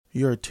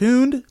You're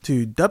tuned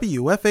to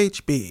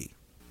WFHB.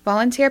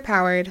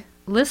 Volunteer-powered,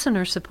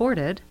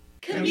 listener-supported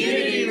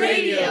community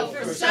radio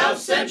for South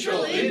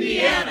Central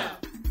Indiana.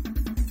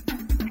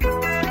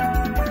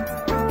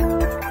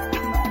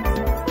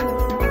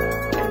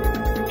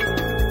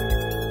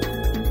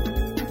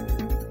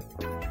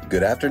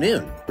 Good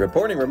afternoon.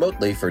 Reporting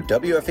remotely for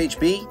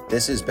WFHB,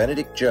 this is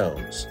Benedict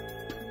Jones.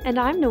 And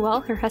I'm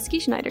Noelle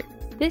Herhusky-Schneider.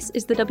 This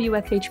is the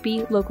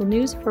WFHB local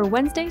news for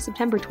Wednesday,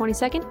 September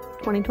 22nd,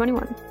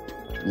 2021.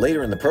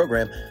 Later in the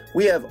program,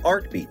 we have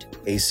Artbeat,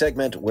 a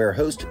segment where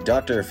host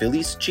Dr.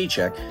 Felice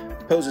Cicek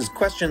poses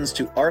questions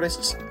to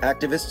artists,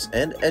 activists,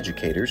 and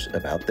educators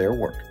about their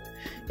work.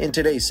 In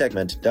today's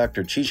segment,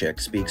 Dr. Cicek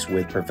speaks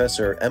with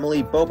Professor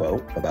Emily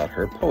Bobo about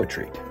her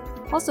poetry.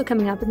 Also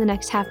coming up in the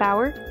next half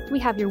hour, we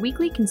have your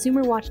weekly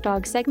Consumer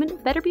Watchdog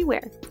segment, Better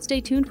Beware.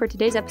 Stay tuned for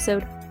today's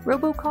episode,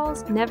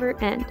 Robocalls Never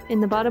End, in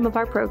the bottom of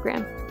our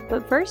program.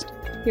 But first,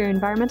 your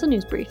environmental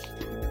news brief.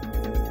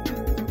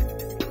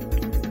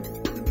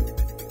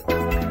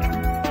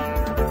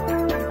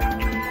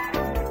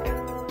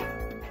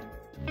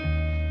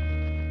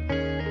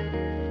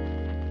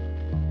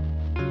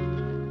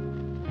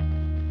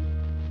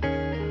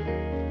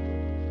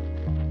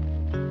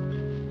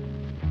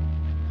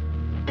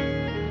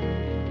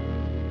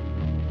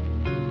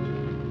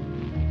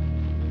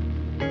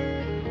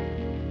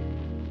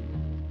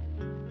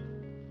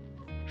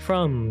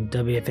 From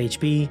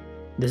WFHB,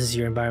 this is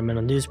your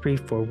environmental news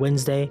brief for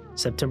Wednesday,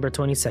 September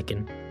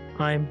 22nd.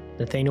 I'm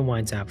Nathaniel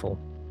Weinsapfel.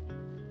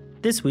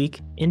 This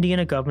week,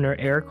 Indiana Governor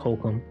Eric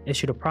Holcomb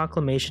issued a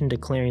proclamation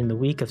declaring the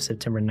week of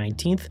September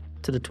 19th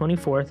to the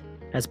 24th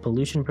as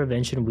Pollution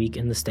Prevention Week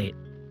in the state.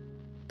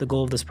 The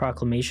goal of this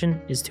proclamation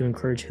is to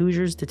encourage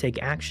Hoosiers to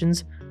take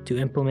actions to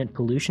implement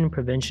pollution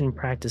prevention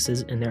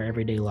practices in their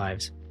everyday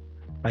lives.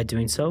 By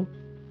doing so,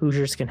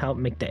 Hoosiers can help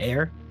make the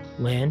air,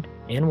 land,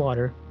 and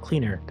water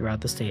cleaner throughout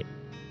the state.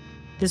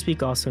 This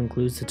week also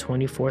includes the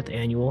 24th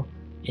Annual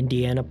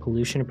Indiana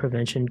Pollution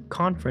Prevention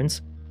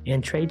Conference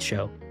and Trade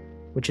Show,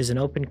 which is an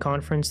open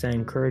conference that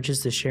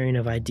encourages the sharing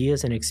of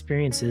ideas and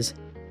experiences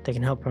that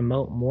can help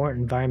promote more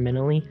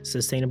environmentally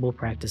sustainable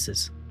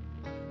practices.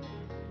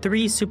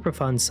 3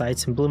 Superfund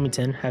sites in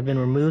Bloomington have been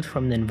removed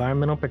from the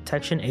Environmental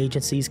Protection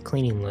Agency's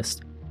cleaning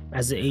list,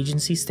 as the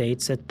agency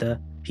states that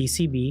the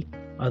PCB,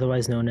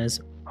 otherwise known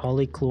as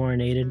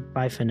polychlorinated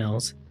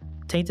biphenyls,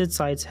 tainted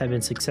sites have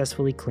been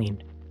successfully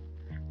cleaned.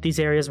 These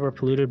areas were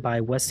polluted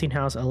by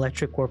Westinghouse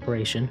Electric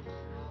Corporation,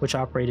 which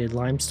operated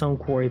limestone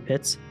quarry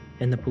pits,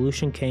 and the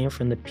pollution came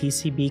from the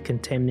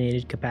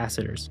PCB-contaminated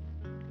capacitors.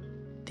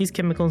 These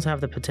chemicals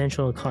have the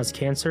potential to cause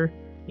cancer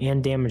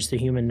and damage the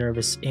human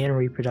nervous and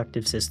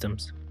reproductive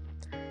systems.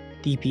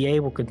 The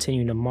EPA will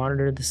continue to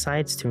monitor the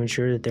sites to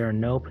ensure that there are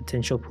no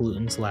potential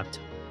pollutants left.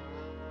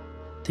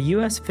 The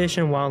U.S. Fish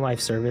and Wildlife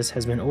Service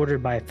has been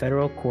ordered by a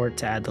federal court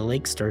to add the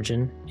lake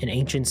sturgeon, an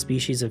ancient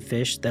species of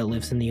fish that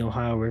lives in the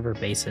Ohio River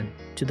Basin,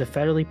 to the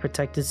federally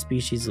protected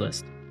species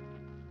list.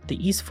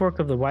 The East Fork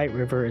of the White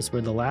River is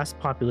where the last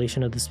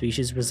population of the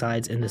species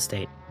resides in the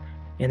state,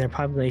 and their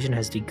population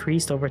has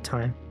decreased over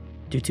time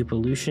due to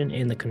pollution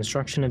and the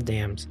construction of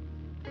dams.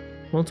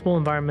 Multiple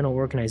environmental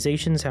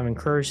organizations have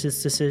encouraged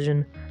this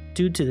decision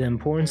due to the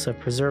importance of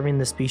preserving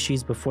the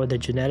species before the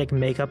genetic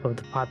makeup of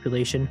the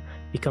population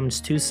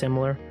becomes too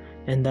similar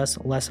and thus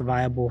less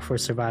viable for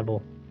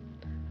survival.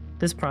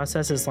 This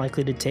process is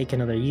likely to take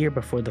another year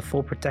before the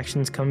full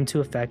protections come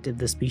into effect if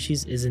the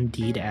species is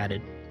indeed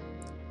added.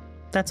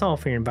 That's all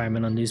for your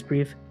environmental news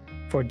brief.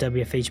 For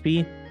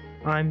WFHB,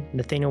 I'm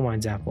Nathaniel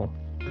Weinsapfel.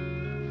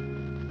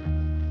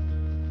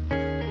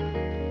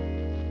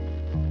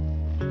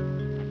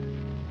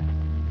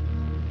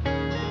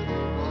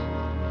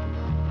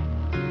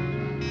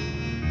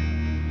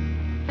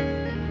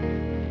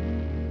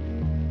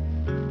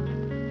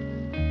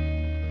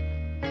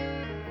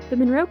 The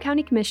Monroe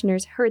County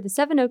Commissioners heard the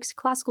Seven Oaks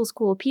Classical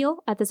School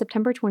appeal at the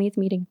September 20th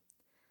meeting.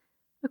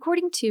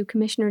 According to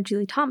Commissioner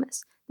Julie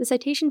Thomas, the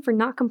citation for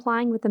not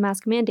complying with the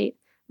mask mandate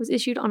was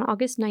issued on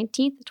August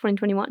 19th,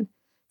 2021.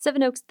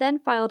 Seven Oaks then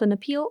filed an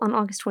appeal on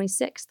August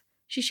 26th.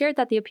 She shared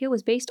that the appeal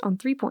was based on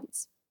 3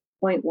 points.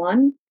 Point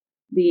 1,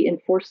 the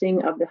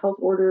enforcing of the health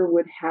order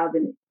would have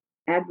an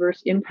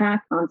adverse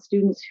impact on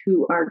students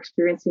who are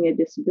experiencing a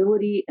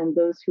disability and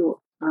those who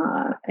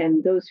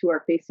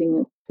are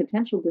facing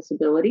potential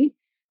disability.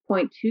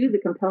 Point 2, the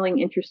compelling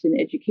interest in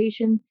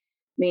education,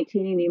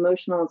 maintaining the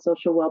emotional and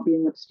social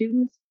well-being of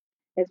students,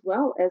 as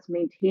well as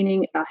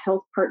maintaining a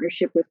health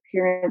partnership with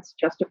parents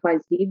justifies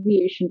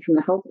deviation from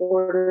the health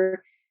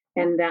order,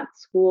 and that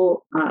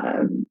school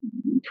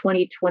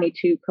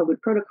 2022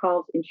 COVID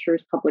protocols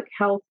ensures public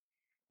health.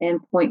 And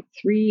point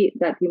 3,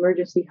 that the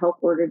emergency health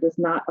order does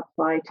not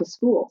apply to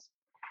schools.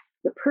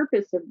 The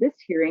purpose of this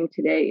hearing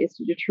today is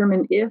to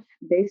determine if,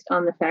 based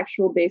on the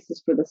factual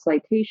basis for the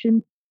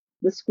citation,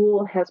 the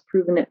school has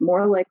proven it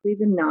more likely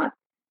than not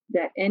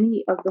that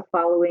any of the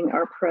following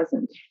are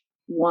present.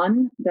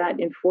 1, that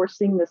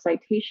enforcing the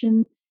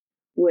citation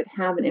would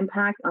have an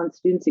impact on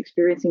students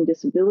experiencing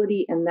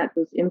disability and that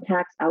those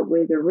impacts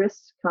outweigh the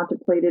risks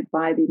contemplated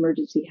by the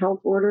emergency health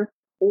order,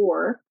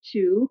 or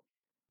 2,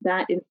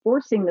 that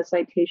enforcing the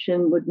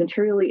citation would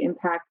materially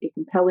impact a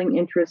compelling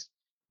interest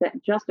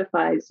that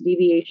justifies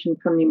deviation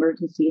from the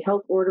emergency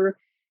health order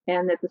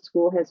and that the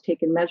school has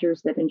taken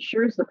measures that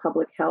ensures the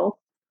public health,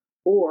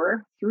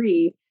 or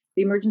 3,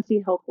 the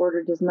emergency health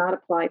order does not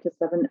apply to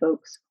Seven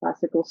Oaks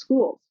Classical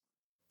Schools.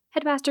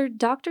 Headmaster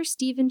Dr.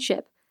 Stephen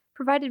Shipp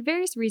provided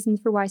various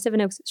reasons for why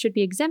Seven Oaks should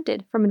be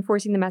exempted from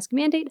enforcing the mask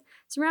mandate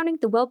surrounding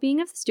the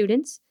well-being of the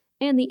students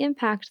and the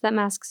impact that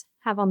masks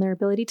have on their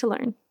ability to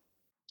learn.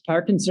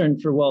 Our concern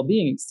for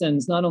well-being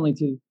extends not only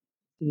to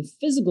the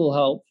physical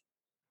health,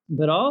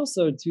 but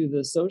also to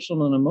the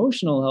social and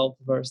emotional health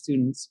of our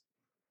students.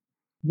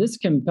 This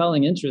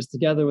compelling interest,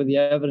 together with the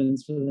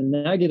evidence for the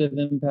negative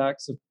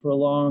impacts of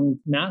prolonged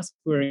mask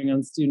wearing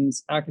on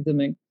students'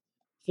 academic,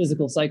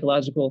 physical,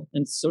 psychological,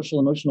 and social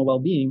emotional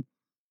well-being,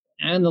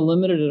 and the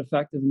limited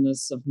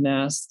effectiveness of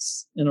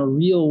masks in a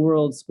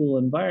real-world school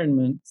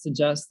environment,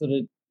 suggests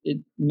that it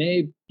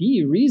may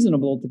be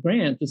reasonable to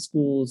grant the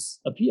school's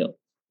appeal.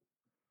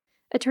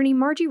 Attorney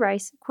Margie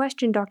Rice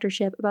questioned Dr.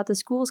 Shipp about the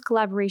school's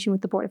collaboration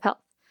with the Board of Health,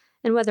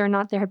 and whether or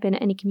not there had been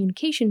any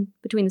communication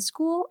between the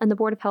school and the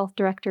Board of Health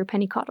Director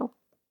Penny Caudill.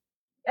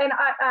 And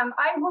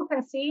I will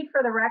concede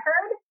for the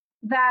record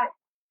that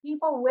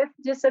people with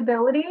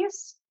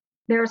disabilities,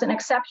 there's an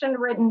exception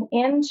written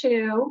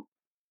into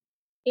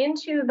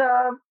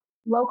the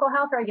local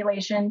health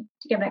regulation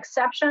to give an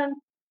exception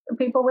for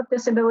people with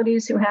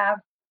disabilities who have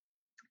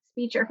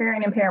speech or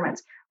hearing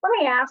impairments. Let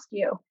me ask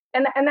you,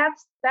 and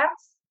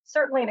that's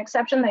certainly an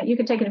exception that you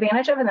could take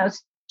advantage of, and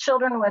those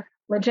children with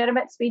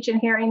legitimate speech and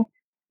hearing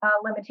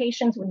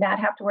limitations would not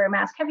have to wear a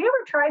mask. Have you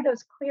ever tried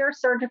those clear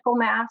surgical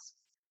masks?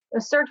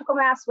 Those surgical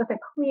masks with a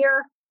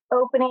clear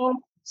opening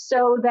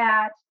so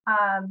that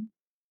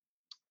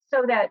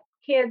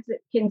kids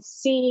can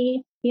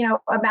see,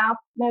 a mouth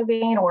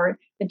moving, or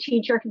the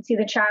teacher can see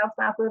the child's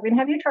mouth moving.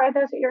 Have you tried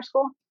those at your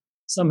school?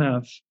 Some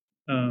have.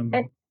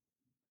 And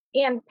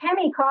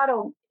Penny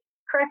Caudill,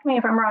 correct me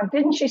if I'm wrong,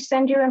 didn't she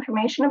send you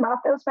information about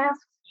those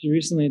masks? She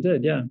recently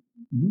did, yeah.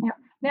 Mm-hmm. Yeah.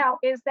 Now,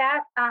 is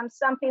that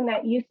something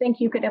that you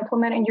think you could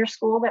implement in your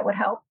school that would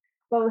help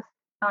both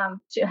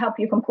to help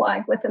you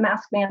comply with the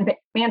mask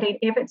mandate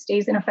if it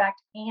stays in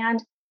effect,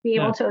 and be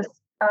able to,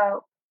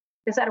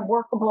 is that a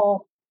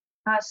workable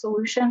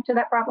solution to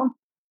that problem?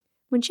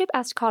 When Shipp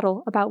asked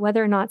Caudill about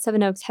whether or not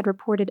Seven Oaks had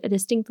reported a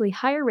distinctly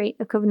higher rate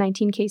of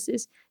COVID-19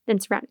 cases than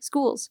surrounding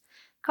schools,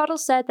 Caudill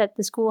said that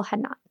the school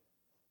had not.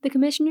 The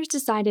commissioners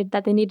decided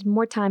that they needed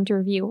more time to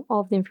review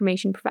all of the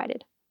information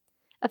provided.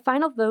 A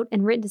final vote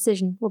and written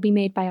decision will be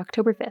made by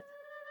October 5th.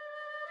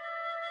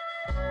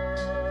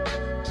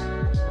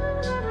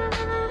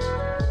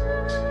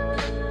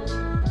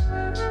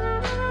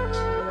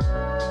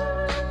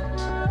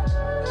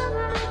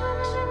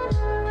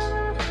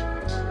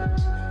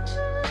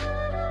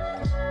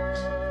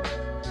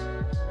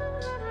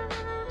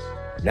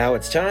 Now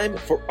it's time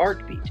for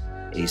Artbeat,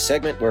 a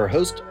segment where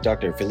host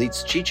Dr.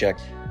 Felice Cicek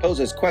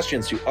poses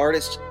questions to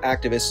artists,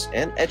 activists,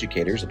 and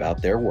educators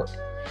about their work.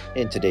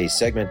 In today's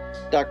segment,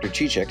 Dr.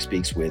 Cicek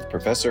speaks with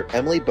Professor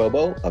Emily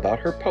Bobo about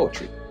her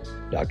poetry.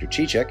 Dr.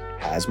 Cicek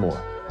has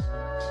more.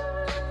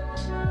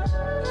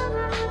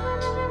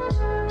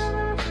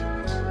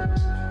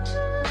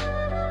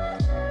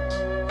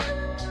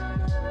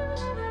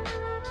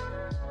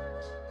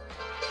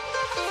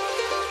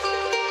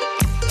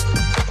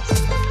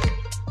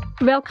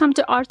 Welcome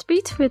to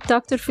Artbeat with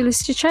Dr.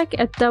 Felice Cicek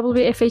at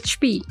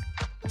WFHB.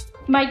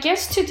 My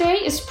guest today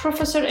is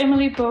Professor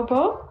Emily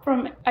Bobo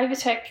from Ivy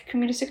Tech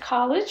Community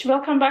College.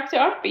 Welcome back to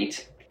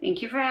Artbeat.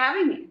 Thank you for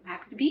having me. I'm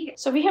happy to be here.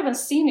 So we haven't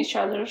seen each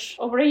other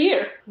over a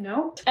year.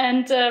 No.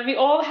 And we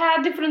all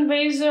had different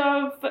ways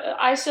of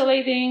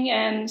isolating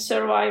and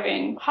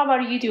surviving. How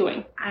are you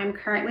doing? I'm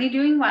currently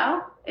doing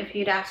well. If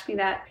you'd asked me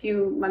that a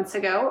few months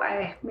ago,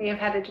 I may have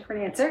had a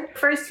different answer.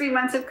 First 3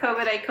 months of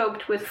COVID, I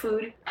coped with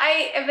food.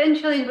 I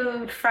eventually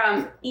moved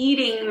from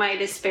eating my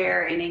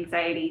despair and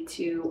anxiety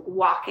to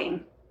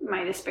walking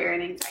my despair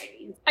and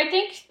anxiety. I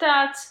think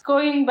that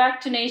going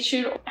back to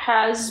nature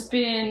has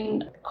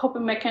been a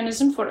coping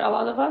mechanism for a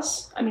lot of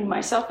us, I mean,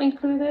 myself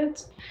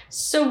included.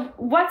 So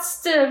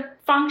what's the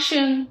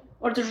function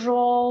or the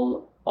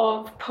role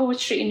of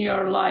poetry in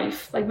your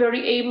life? Like, were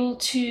you able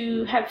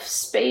to have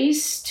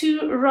space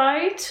to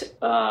write?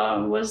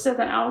 Was that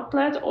an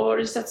outlet, or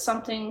is that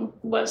something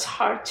was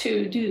hard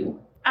to do?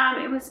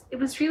 It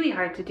was really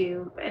hard to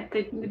do. At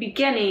the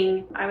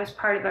beginning, I was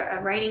part of a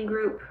writing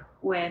group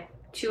with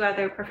 2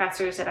 other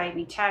professors at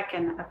Ivy Tech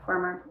and a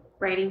former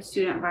writing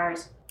student of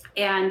ours.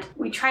 And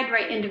we tried to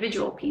write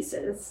individual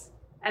pieces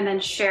and then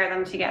share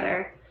them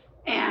together.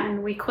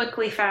 And we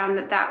quickly found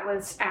that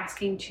was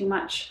asking too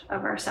much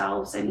of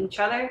ourselves and each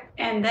other.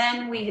 And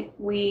then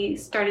we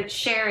started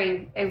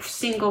sharing a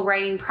single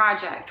writing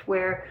project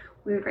where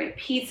we would write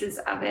pieces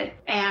of it.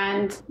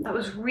 And that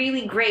was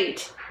really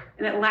great.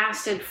 and it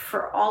lasted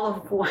for all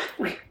of one.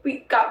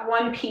 We got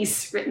one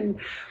piece written,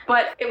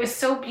 but it was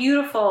so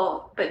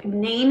beautiful. But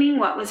naming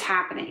what was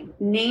happening,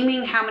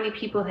 naming how many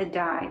people had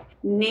died,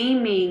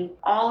 naming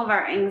all of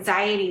our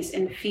anxieties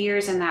and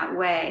fears in that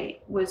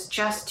way was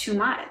just too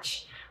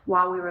much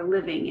while we were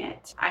living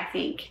it, I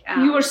think.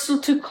 You were still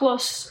too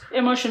close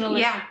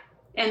emotionally. Yeah.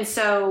 And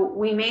so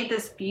we made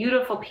this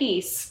beautiful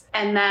piece,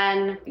 and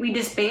then we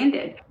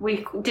disbanded.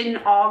 We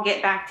didn't all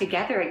get back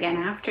together again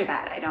after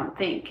that, I don't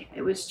think.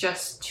 It was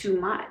just too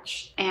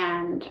much.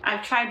 And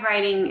I've tried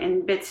writing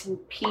in bits and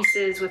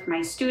pieces with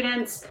my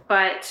students,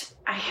 but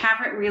I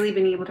haven't really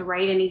been able to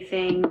write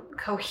anything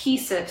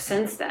cohesive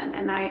since then.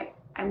 And I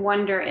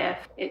wonder if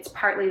it's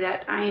partly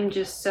that I am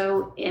just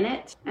so in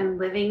it and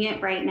living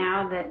it right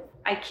now that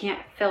I can't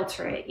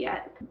filter it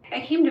yet. I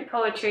came to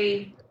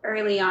poetry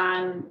early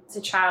on as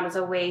a child as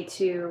a way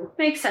to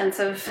make sense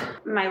of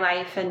my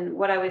life and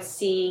what I was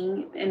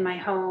seeing in my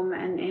home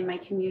and in my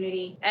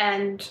community.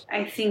 And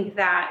I think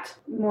that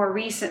more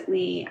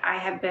recently I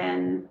have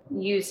been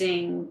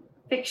using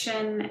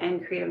fiction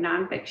and creative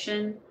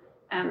nonfiction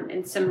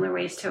in similar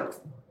ways to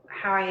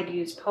how I had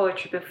used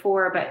poetry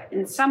before, but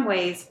in some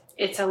ways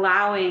it's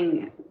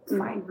allowing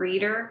my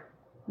reader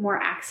more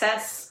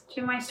access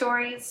to my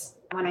stories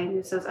when I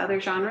use those other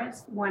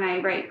genres. When I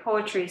write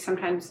poetry,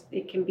 sometimes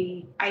it can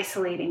be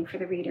isolating for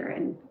the reader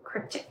and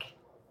cryptic.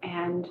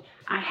 And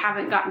I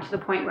haven't gotten to the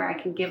point where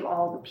I can give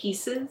all the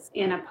pieces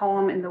in a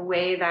poem in the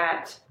way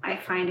that I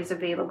find is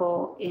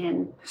available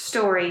in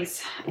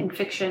stories, in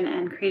fiction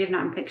and creative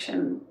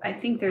nonfiction. I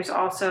think there's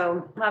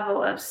also a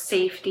level of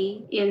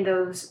safety in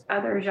those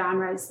other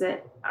genres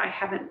that I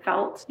haven't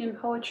felt in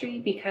poetry,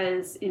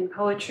 because in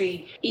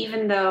poetry,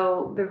 even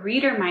though the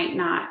reader might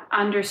not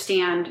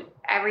understand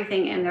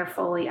everything in there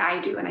fully,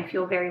 I do, and I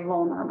feel very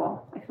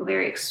vulnerable. I feel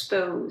very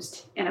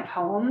exposed in a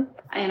poem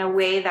in a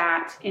way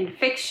that in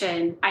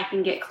fiction, I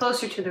can get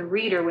closer to the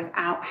reader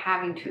without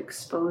having to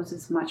expose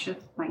as much of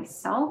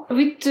myself.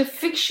 With the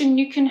fiction,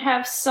 you can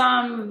have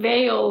some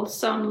veil,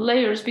 some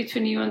layers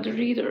between you and the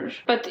reader,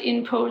 but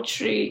in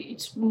poetry,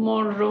 it's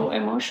more raw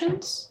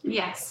emotions.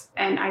 Yes,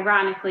 and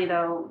ironically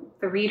though,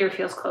 the reader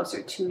feels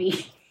closer to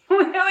me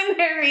when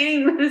they're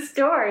reading the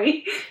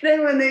story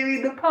than when they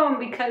read the poem,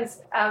 because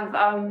of,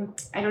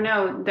 I don't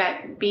know,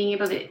 that being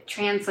able to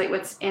translate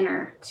what's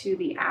inner to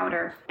the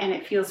outer. And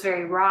it feels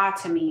very raw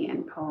to me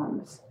in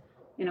poems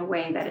in a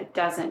way that it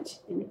doesn't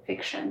in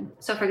fiction.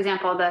 So for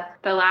example,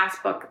 the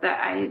last book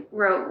that I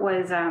wrote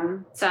was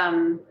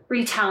some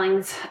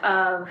retellings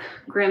of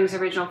Grimm's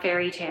original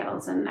fairy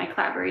tales, and I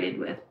collaborated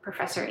with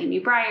Professor Amy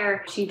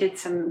Breyer. She did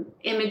some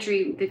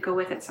imagery that go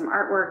with it, some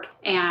artwork,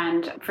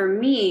 and for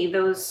me,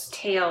 those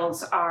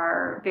tales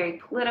are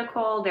very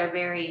political, they're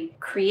very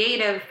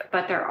creative,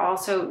 but they're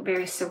also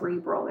very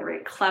cerebral, they're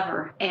very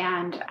clever,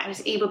 and I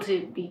was able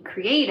to be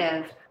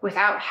creative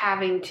without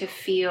having to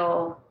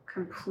feel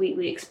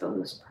completely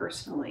exposed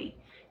personally.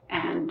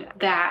 And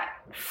that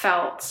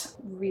felt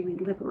really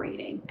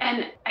liberating.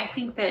 And I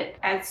think that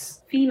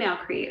as female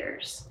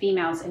creators,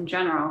 females in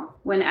general,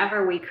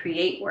 whenever we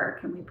create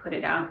work and we put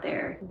it out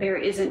there, there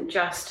isn't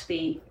just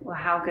the, well,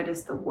 how good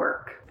is the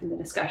work and the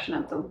discussion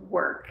of the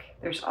work.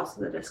 There's also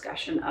the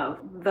discussion of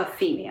the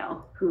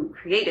female who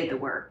created the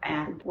work,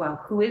 and, well,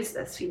 who is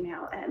this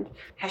female, and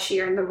has she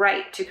earned the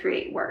right to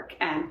create work,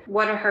 and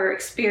what are her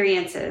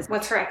experiences,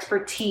 what's her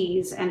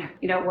expertise, and,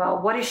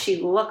 well, what does she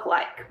look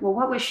like? Well,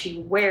 what was she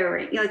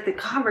wearing? Like the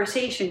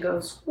conversation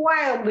goes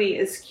wildly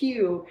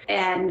askew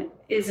and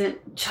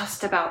isn't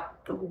just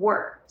about the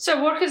work.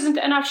 So work isn't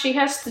enough. She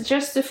has to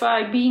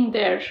justify being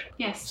there.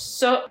 Yes.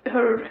 So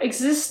her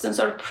existence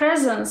or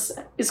presence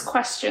is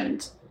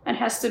questioned and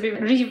has to be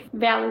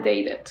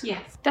revalidated.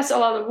 Yes. That's a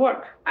lot of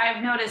work.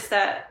 I've noticed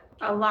that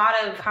a lot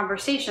of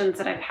conversations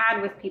that I've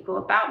had with people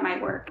about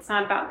my work, it's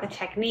not about the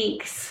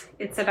techniques.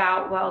 It's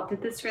about, well,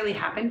 did this really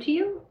happen to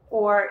you?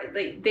 Or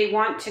they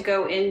want to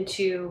go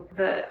into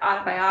the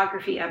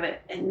autobiography of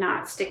it and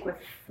not stick with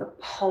the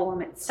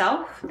poem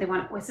itself. They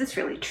want, was this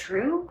really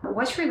true?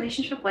 What's your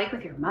relationship like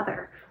with your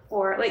mother?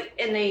 Or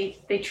and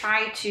they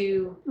try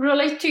to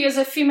relate to you as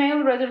a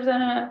female rather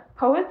than a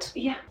poet.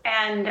 Yeah.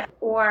 And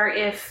or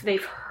if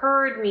they've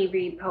heard me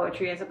read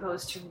poetry as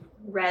opposed to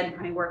read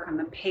my work on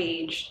the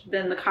page,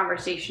 then the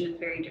conversation is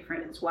very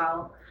different as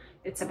well.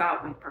 It's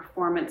about my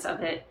performance of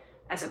it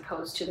as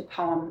opposed to the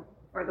poem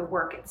or the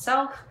work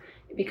itself.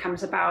 It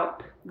becomes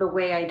about the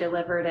way I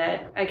delivered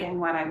it. Again,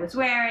 what I was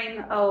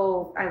wearing.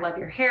 Oh, I love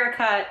your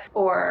haircut.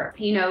 Or,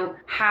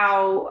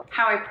 how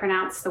I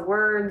pronounce the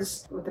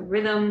words, or the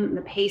rhythm,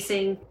 the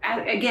pacing.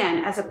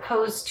 Again, as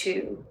opposed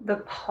to the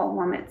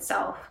poem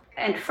itself.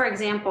 And for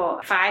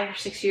example, 5 or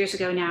 6 years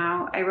ago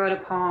now, I wrote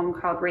a poem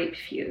called Rape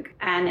Fugue.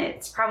 And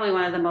it's probably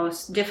one of the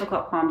most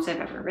difficult poems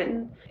I've ever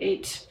written.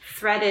 It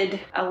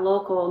threaded a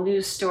local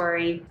news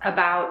story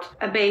about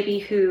a baby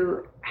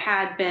who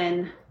had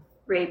been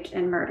raped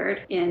and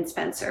murdered in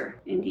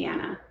Spencer,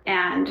 Indiana.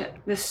 And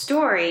the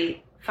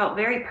story felt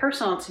very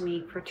personal to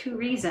me for 2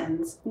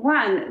 reasons.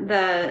 One,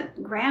 the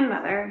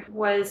grandmother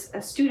was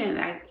a student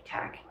at Ivy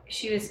Tech.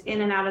 she was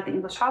in and out of the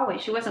English hallway.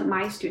 She wasn't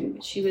my student,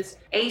 but she was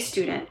a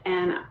student.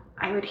 And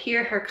I would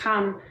hear her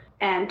come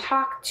and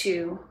talk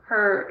to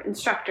her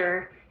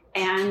instructor,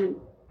 and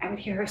I would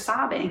hear her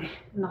sobbing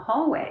in the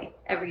hallway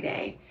every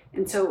day.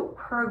 And so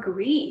her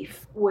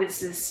grief was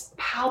this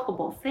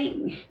palpable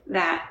thing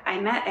that I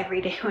met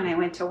every day when I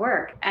went to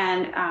work.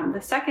 And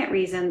the second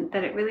reason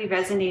that it really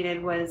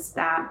resonated was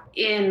that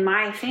in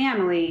my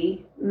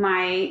family,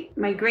 my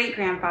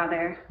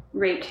great-grandfather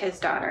raped his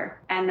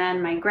daughter, and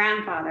then my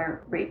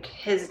grandfather raped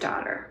his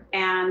daughter.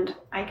 And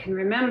I can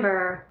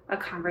remember a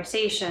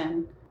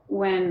conversation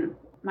when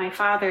my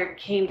father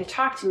came to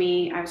talk to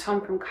me. I was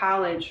home from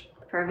college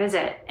for a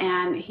visit,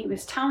 and he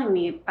was telling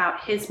me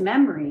about his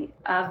memory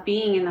of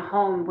being in the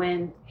home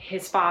when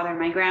his father,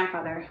 my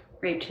grandfather,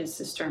 raped his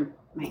sister,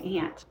 my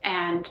aunt.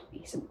 And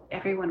he said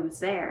everyone was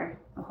there.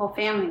 The whole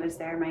family was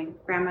there. My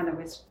grandmother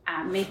was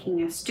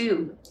making a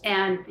stew,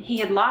 and he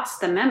had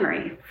lost the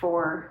memory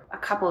for a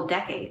couple of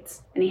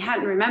decades, and he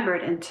hadn't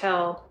remembered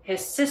until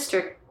his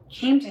sister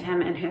came to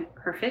him in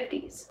her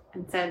 50s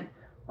and said,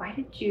 "Why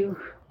did you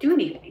do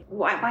anything?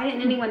 Why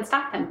didn't anyone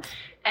stop him?"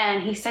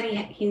 And he said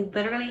he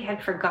literally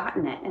had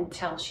forgotten it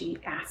until she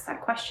asked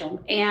that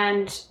question.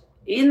 And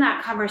in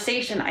that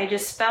conversation, I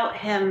just felt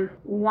him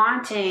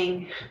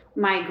wanting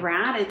my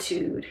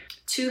gratitude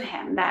to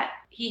him, that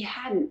he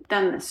hadn't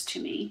done this to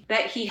me,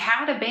 that he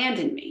had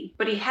abandoned me,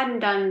 but he hadn't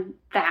done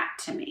that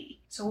to me.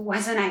 So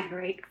wasn't I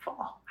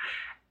grateful?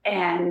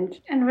 And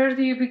where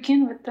do you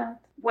begin with that?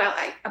 Well,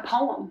 a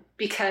poem,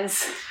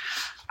 because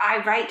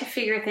I write to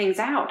figure things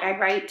out. I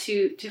write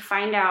to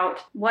find out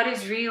what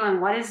is real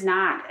and what is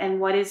not, and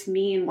what is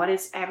me and what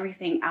is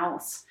everything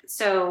else.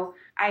 So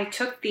I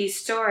took these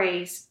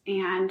stories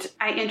and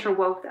I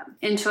interwove them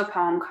into a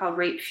poem called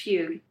Rape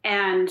Fugue.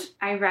 And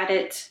I read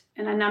it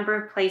in a number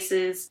of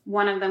places.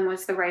 One of them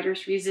was the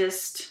Writers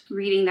Resist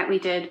reading that we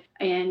did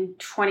in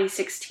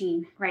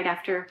 2016, right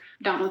after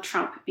Donald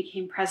Trump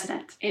became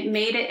president. It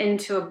made it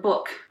into a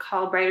book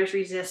called Writers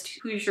Resist,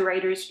 Hoosier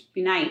Writers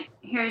Unite.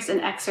 Here's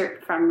an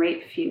excerpt from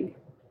Rape Fugue.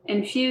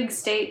 In Fugue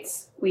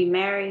states, we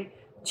marry,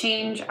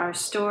 change our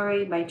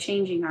story by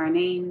changing our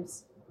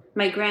names.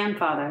 My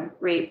grandfather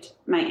raped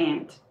my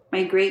aunt.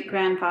 My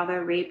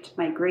great-grandfather raped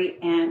my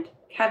great-aunt.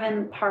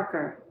 Kevin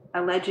Parker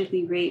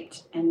allegedly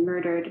raped and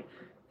murdered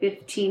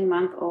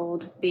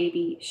 15-month-old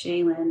baby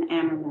Shaylin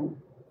Ammerman.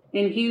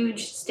 In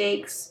huge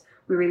stakes,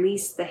 we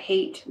release the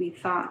hate we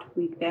thought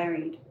we'd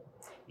buried.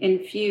 In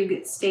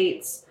Fugue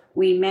states,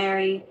 we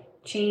marry,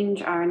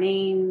 change our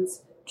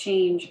names,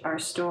 change our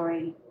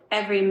story.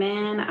 Every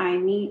man I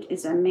meet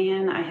is a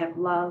man I have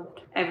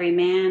loved. Every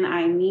man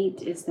I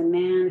meet is the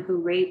man who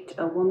raped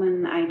a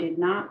woman I did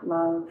not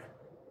love.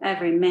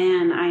 Every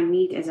man I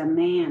meet is a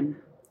man,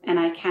 and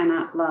I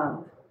cannot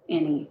love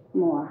any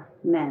more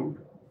men.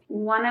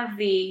 One of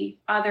the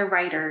other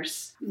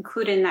writers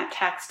included in that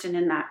text and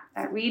in that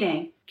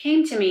reading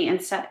came to me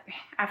and said,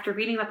 after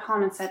reading the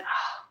poem, and said,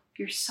 "Oh,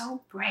 you're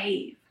so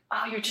brave.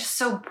 Oh, you're just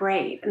so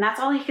brave." And that's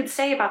all he could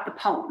say about the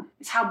poem,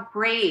 is how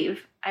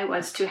brave I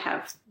was to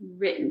have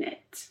written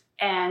it.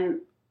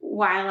 And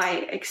while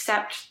I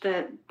accept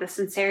the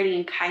sincerity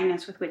and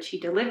kindness with which he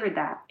delivered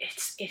that,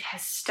 it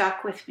has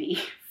stuck with me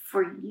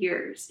for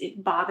years.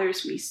 It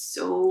bothers me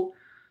so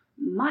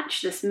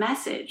much, this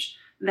message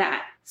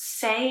that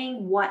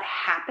saying what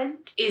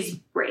happened is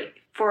brave.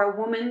 For a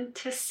woman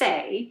to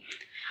say,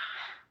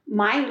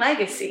 my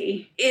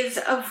legacy is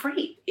of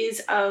rape,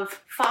 is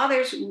of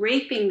fathers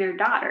raping their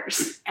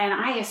daughters, and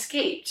I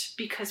escaped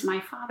because my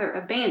father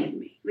abandoned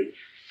me.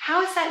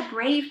 How is that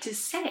brave to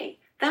say?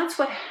 That's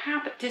what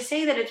happened. To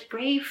say that it's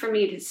brave for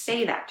me to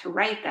say that, to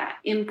write that,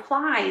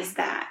 implies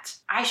that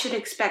I should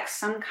expect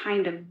some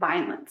kind of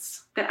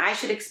violence, that I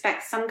should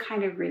expect some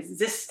kind of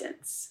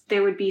resistance.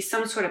 There would be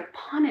some sort of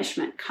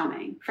punishment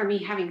coming for me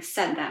having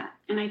said that.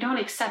 And I don't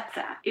accept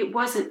that. It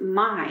wasn't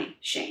my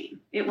shame.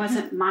 It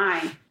wasn't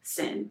my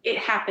sin. It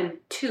happened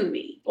to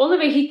me. Only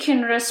way he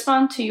can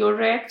respond to you,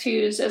 react to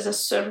you, is as a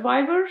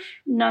survivor,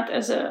 not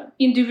as an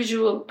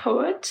individual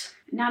poet.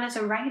 Not as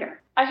a writer.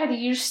 I had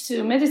years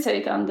to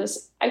meditate on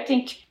this. I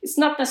think it's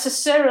not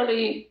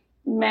necessarily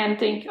men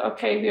think,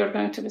 okay, we are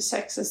going to be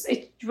sexist.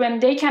 When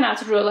they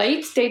cannot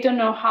relate, they don't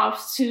know how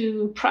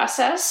to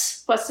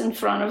process what's in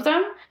front of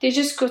them. They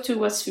just go to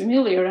what's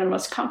familiar and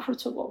what's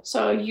comfortable.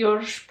 So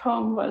your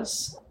poem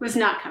was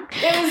not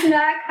comfortable. It was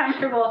not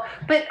comfortable.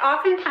 But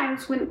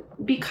oftentimes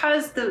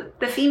because the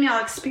female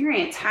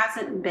experience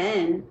hasn't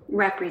been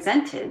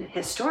represented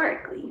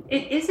historically,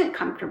 it isn't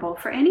comfortable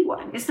for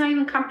anyone. It's not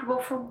even comfortable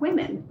for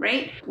women,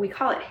 right? We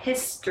call it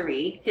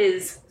history,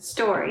 his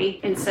story,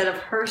 instead of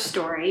her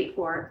story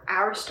or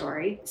our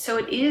story. So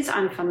it is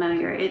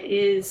unfamiliar. It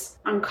is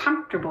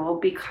uncomfortable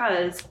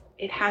because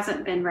it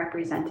hasn't been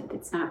represented.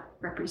 It's not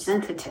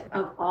representative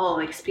of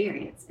all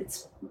experience.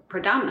 It's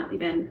predominantly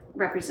been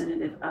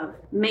representative of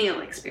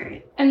male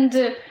experience.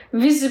 And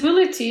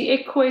visibility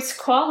equates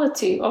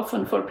quality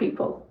often for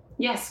people.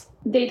 Yes.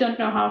 They don't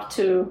know how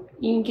to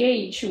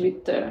engage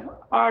with the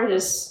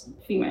artist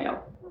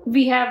female.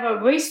 we have a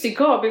ways to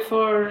go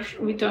before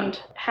we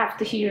don't have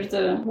to hear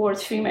the word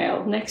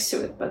female next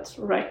to it. But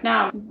right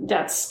now,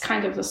 that's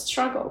kind of the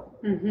struggle.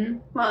 Mm-hmm.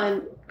 Well,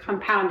 and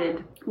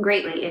compounded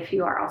greatly if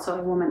you are also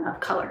a woman of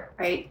color,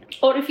 right?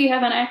 Or if you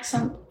have an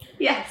accent.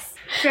 Yes,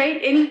 right?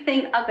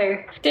 Anything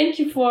other. Thank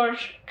you for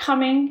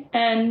coming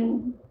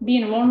and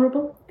being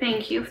vulnerable.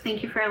 Thank you.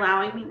 Thank you for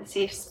allowing me the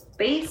safe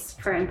space,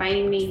 for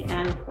inviting me,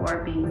 and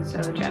for being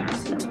so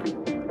generous and open.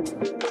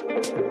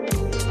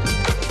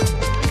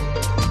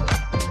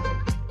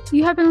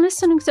 You have been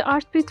listening to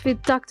Artbeat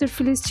with Dr.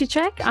 Filiz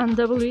Çiçek on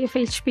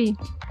WFHB.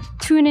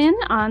 Tune in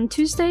on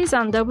Tuesdays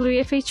on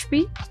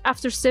WFHB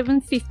after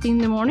 7:50 in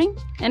the morning,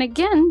 and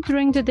again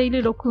during the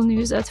daily local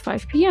news at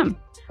 5 p.m.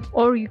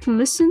 Or you can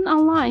listen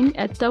online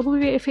at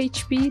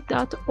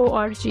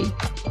wfhb.org.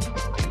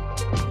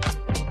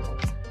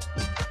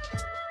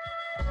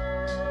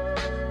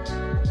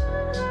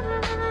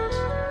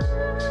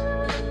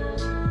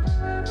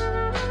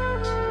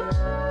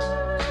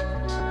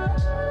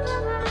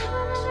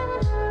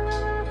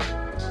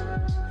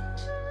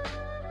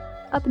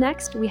 Up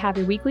next, we have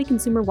your weekly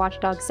consumer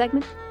watchdog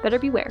segment, Better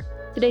Beware.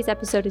 Today's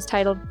episode is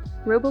titled,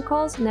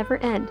 Robocalls Never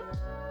End.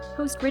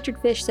 Host Richard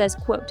Fish says,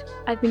 quote,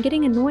 I've been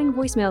getting annoying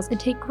voicemails and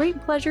take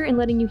great pleasure in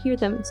letting you hear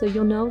them so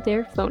you'll know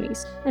they're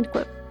phonies, end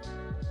quote.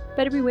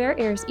 Better Beware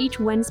airs each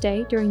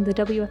Wednesday during the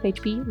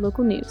WFHB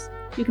local news.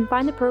 You can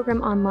find the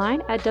program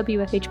online at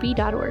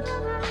wfhb.org.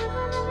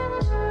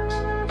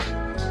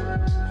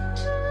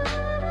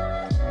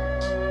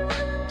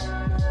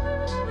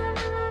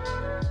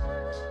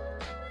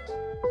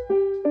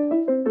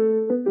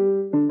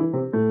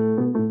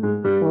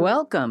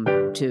 Welcome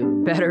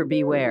to Better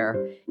Beware.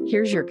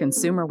 Here's your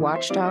consumer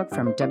watchdog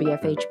from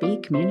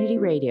WFHB Community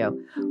Radio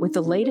with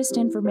the latest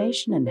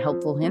information and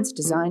helpful hints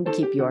designed to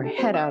keep your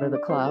head out of the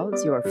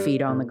clouds, your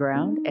feet on the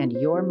ground, and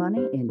your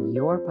money in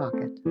your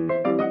pocket.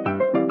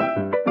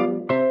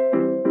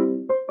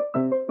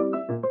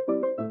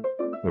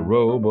 The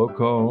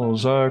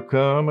robocalls are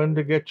coming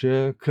to get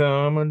you,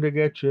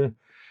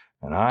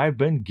 and I've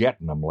been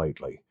getting them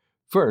lately.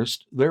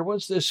 First, there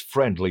was this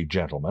friendly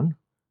gentleman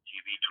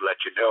to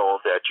let you know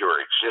that your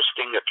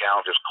existing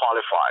account is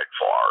qualified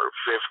for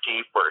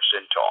 50%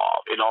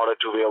 off. In order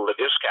to avail the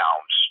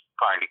discounts,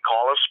 kindly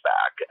call us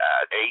back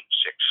at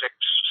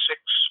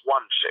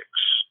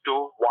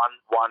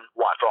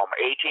 866-616-2111 from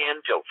 8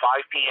 a.m. till 5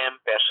 p.m.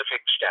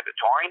 Pacific Standard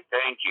Time.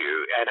 Thank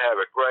you, and have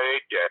a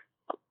great day.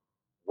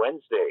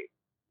 Wednesday,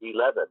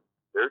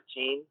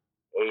 11:13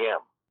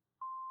 a.m.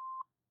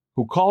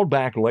 who called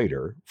back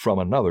later from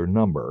another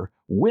number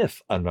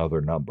with another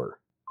number.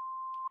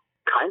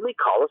 Kindly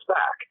call us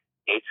back,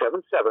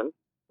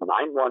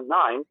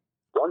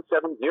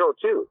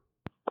 877-919-1702.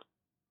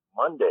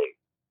 Monday,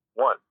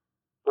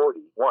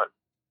 1:41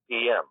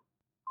 p.m.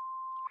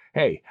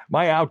 Hey,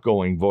 my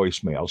outgoing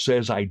voicemail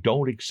says I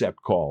don't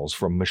accept calls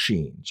from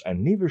machines,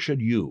 and neither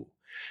should you.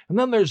 And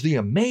then there's the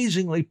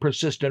amazingly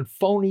persistent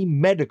phony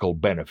medical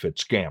benefit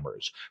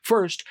scammers.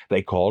 First,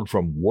 they called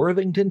from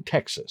Worthington,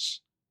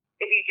 Texas.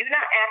 If you do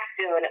not act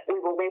soon,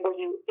 we will label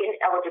you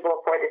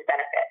ineligible for this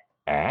benefit.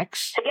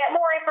 Axe? To get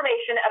more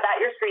information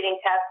about your screening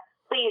test,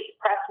 please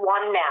press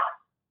 1 now.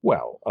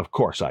 Well, of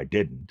course I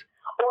didn't.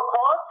 Or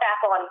call us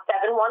back on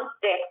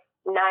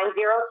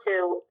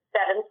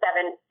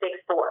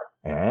 716-902-7764.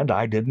 And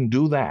I didn't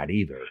do that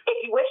either.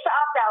 If you wish to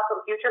opt out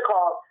from future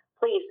calls,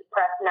 please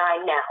press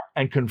 9 now.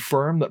 And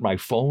confirm that my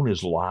phone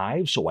is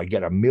live so I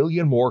get 1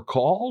 million more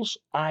calls?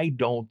 I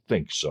don't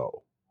think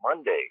so.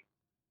 Monday,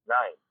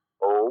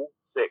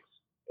 9:06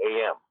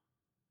 a.m.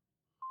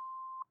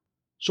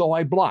 So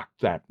I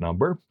blocked that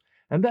number,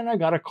 and then I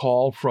got a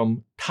call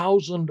from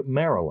Towson,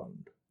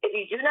 Maryland. If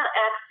you do not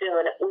act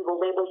soon, we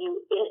will label you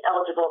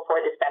ineligible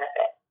for this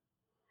benefit.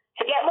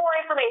 To get more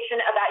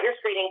information about your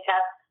screening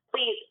test,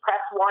 please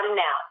press 1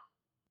 now.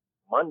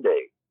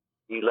 Monday,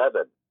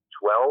 11:12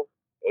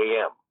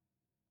 a.m.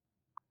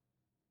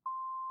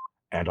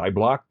 And I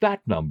blocked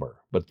that number,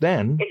 but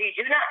then... If you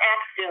do not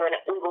act soon,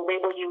 we will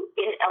label you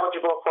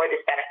ineligible for this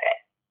benefit.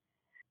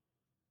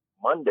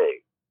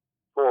 Monday,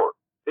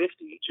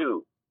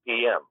 4:52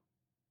 p.m.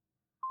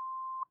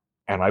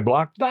 And I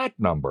blocked that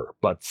number,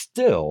 but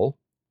still...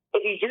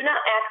 If you do not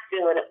act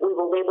soon, we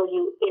will label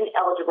you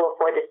ineligible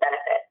for this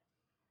benefit.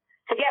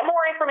 To get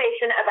more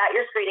information about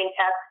your screening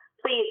test,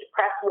 please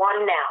press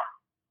 1 now.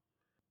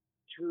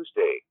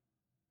 Tuesday,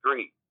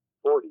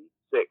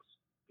 3:46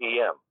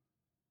 p.m.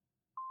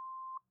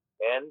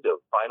 End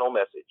of final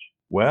message.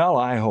 Well,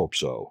 I hope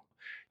so.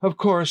 Of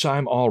course,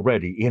 I'm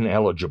already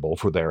ineligible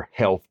for their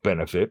health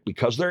benefit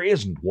because there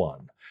isn't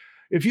one.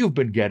 If you've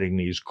been getting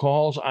these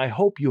calls, I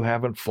hope you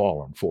haven't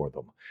fallen for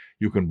them.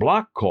 You can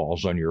block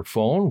calls on your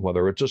phone,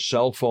 whether it's a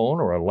cell phone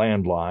or a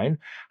landline.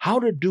 How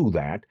to do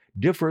that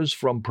differs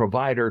from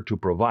provider to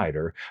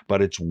provider,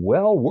 but it's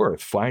well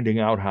worth finding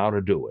out how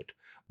to do it.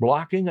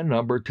 Blocking a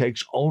number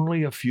takes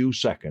only a few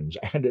seconds,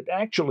 and it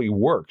actually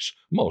works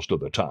most of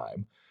the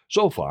time.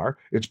 So far,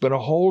 it's been a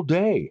whole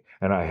day,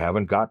 and I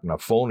haven't gotten a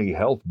phony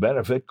health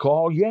benefit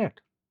call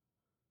yet.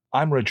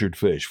 I'm Richard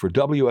Fish for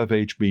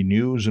WFHB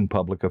News and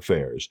Public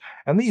Affairs,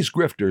 and these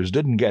grifters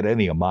didn't get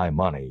any of my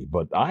money,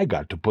 but I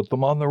got to put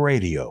them on the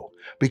radio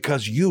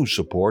because you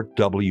support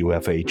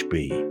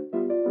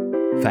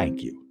WFHB.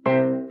 Thank you.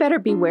 Better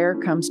Beware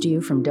comes to you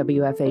from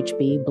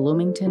WFHB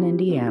Bloomington,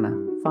 Indiana.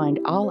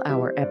 Find all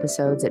our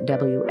episodes at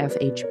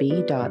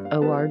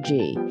WFHB.org.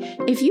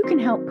 If you can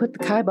help put the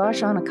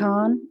kibosh on a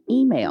con,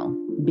 email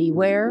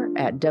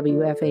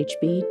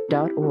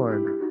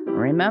beware@WFHB.org.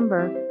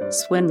 Remember,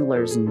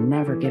 swindlers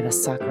never give a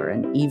sucker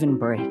an even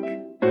break.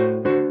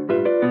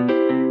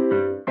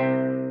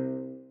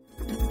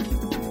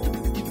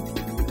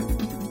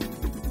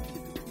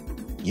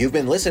 You've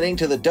been listening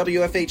to the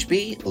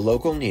WFHB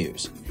Local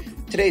News.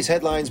 Today's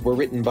headlines were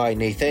written by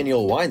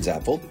Nathaniel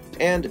Weinzapfel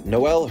and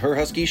Noelle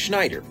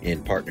Herhusky-Schneider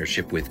in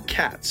partnership with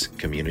CATS,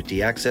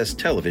 Community Access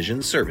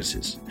Television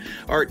Services.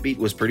 Artbeat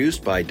was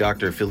produced by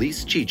Dr.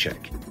 Felice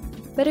Cicek.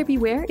 Better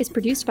Beware is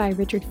produced by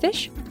Richard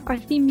Fish. Our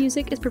theme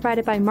music is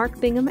provided by Mark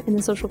Bingham and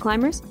the Social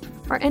Climbers.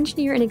 Our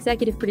engineer and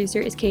executive producer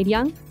is Cade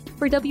Young.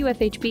 For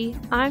WFHB,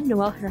 I'm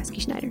Noelle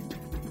Herhusky-Schneider.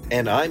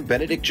 And I'm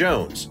Benedict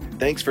Jones.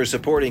 Thanks for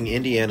supporting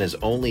Indiana's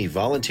only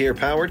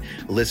volunteer-powered,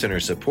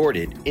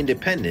 listener-supported,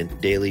 independent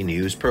daily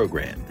news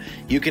program.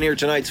 You can hear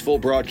tonight's full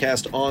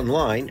broadcast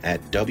online at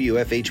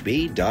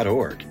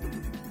WFHB.org.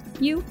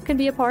 You can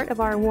be a part of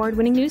our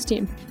award-winning news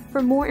team.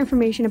 For more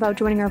information about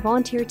joining our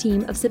volunteer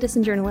team of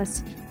citizen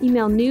journalists,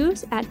 email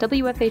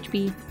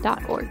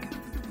news@WFHB.org.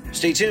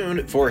 Stay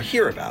tuned for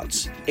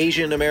Hereabouts,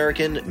 Asian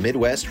American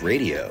Midwest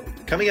Radio,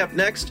 coming up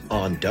next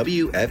on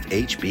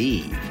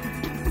WFHB.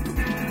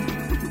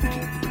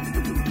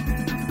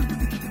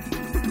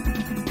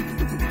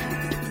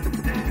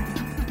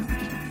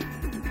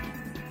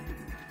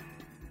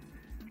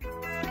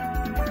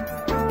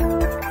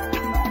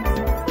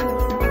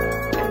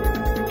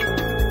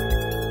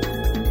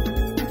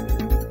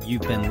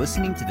 You've been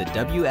listening to the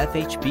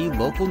WFHB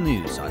Local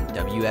News on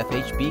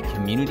WFHB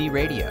Community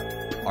Radio.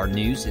 Our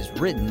news is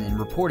written and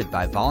reported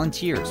by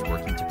volunteers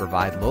working to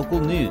provide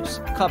local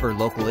news, cover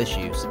local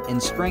issues,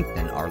 and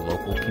strengthen our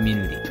local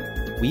community.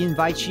 We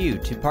invite you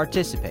to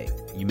participate.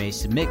 You may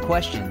submit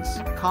questions,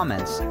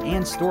 comments,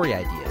 and story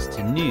ideas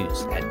to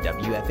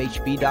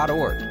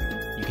news@WFHB.org.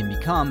 You can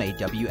become a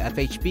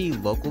WFHB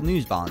Local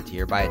News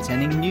volunteer by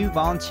attending new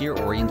volunteer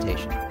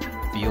orientation.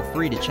 Feel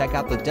free to check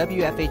out the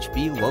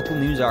WFHB Local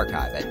News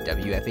Archive at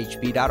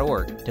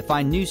WFHB.org to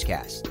find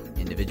newscasts,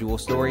 individual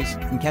stories,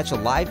 and catch a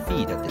live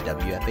feed of the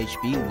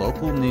WFHB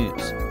Local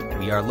News.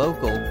 We are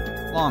local,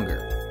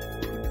 longer.